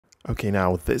Okay,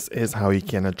 now this is how you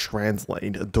can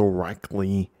translate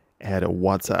directly at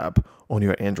WhatsApp on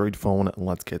your Android phone.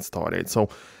 Let's get started. So,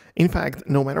 in fact,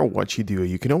 no matter what you do,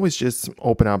 you can always just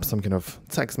open up some kind of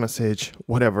text message,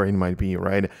 whatever it might be,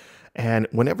 right? And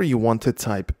whenever you want to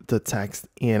type the text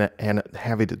in and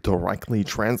have it directly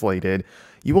translated,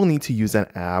 you will need to use an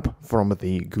app from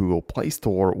the Google Play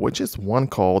Store, which is one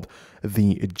called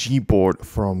the Gboard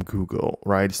from Google,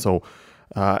 right? So,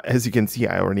 as you can see,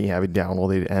 I already have it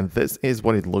downloaded, and this is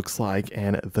what it looks like.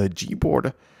 And the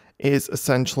Gboard is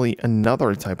essentially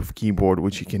another type of keyboard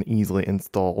which you can easily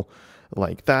install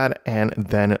like that. And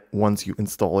then once you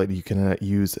install it, you can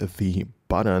use the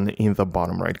button in the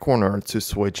bottom right corner to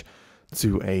switch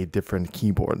to a different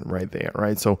keyboard right there,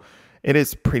 right? So it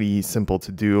is pretty simple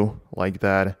to do like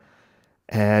that.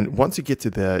 And once you get to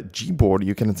the Gboard,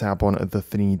 you can tap on the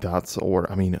three dots,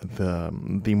 or I mean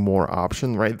the more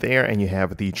option right there, and you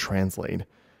have the translate,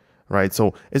 right?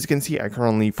 So as you can see, I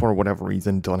currently, for whatever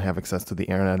reason, don't have access to the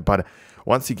internet, but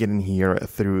once you get in here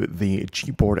through the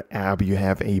Gboard app, you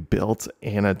have a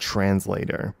built-in a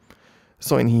translator.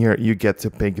 So in here, you get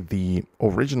to pick the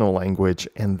original language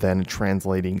and then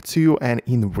translating to, and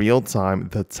in real time,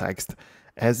 the text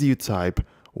as you type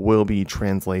will be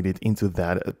translated into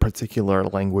that particular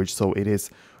language. So it is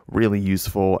really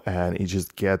useful, and it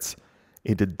just gets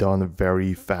it done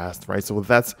very fast, right? So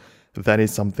that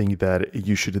is something that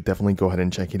you should definitely go ahead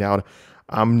and check it out.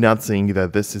 I'm not saying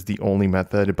that this is the only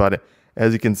method, but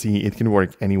as you can see, it can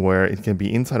work anywhere. It can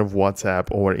be inside of WhatsApp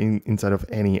or inside of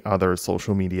any other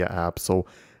social media app. So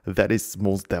that is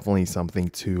most definitely something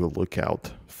to look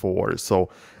out for. So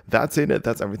that's it.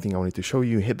 That's everything I wanted to show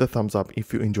you. Hit the thumbs up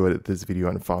if you enjoyed this video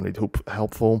and found it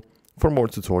helpful. For more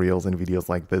tutorials and videos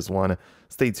like this one,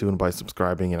 stay tuned by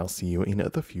subscribing, and I'll see you in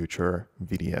the future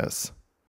videos.